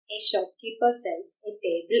A shopkeeper sells a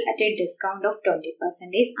table at a discount of 20%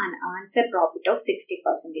 and earns a profit of 60%.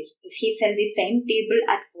 If he sells the same table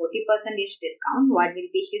at 40% discount, what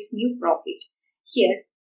will be his new profit? Here,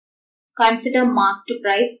 consider marked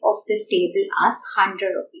price of this table as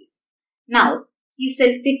 100 rupees. Now, he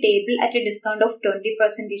sells the table at a discount of 20%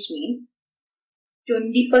 means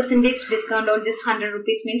 20% discount on this 100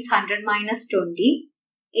 rupees means 100 minus 20.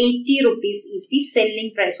 80 rupees is the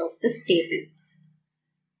selling price of this table.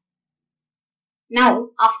 Now,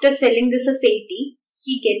 after selling this as 80,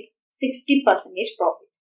 he gets 60% profit.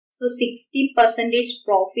 So, 60%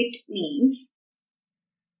 profit means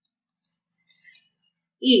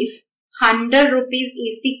if 100 rupees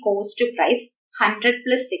is the cost price, 100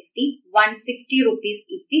 plus 60, 160 rupees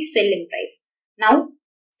is the selling price. Now,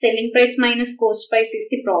 selling price minus cost price is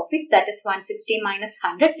the profit, that is 160 minus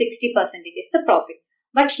 100, 60% is the profit.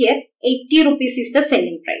 But here, 80 rupees is the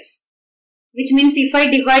selling price. Which means if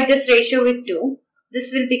I divide this ratio with 2,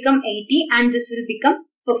 this will become 80 and this will become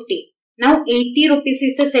 50. Now 80 rupees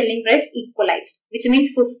is the selling price equalized, which means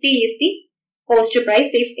 50 is the cost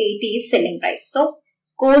price if 80 is selling price. So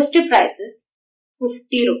cost price is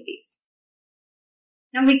 50 rupees.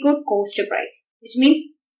 Now we got cost price, which means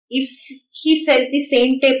if he sells the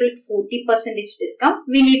same table at 40% discount,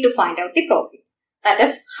 we need to find out the profit. That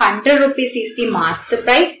is 100 rupees is the marked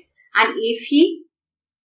price, and if he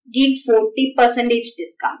give 40%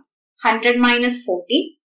 discount, 100 minus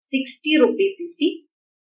 40, 60 rupees is the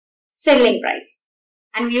selling price.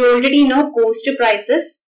 And we already know cost price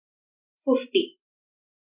is 50.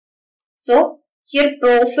 So, here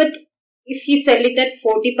profit, if he sell it at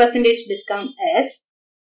 40% discount is,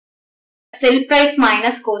 sell price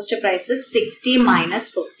minus cost price is 60 minus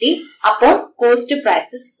 50 upon cost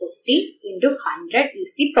price is 50 into 100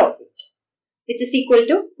 is the profit, which is equal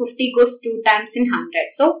to 50 goes 2 times in 100.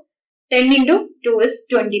 So, 10 into 2 is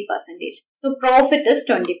 20%. So, profit is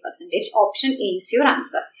 20%. Option A is your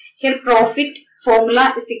answer. Here, profit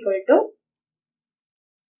formula is equal to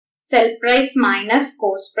sell price minus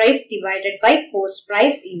cost price divided by cost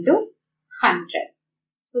price into 100.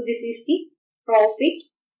 So, this is the profit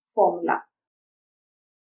formula.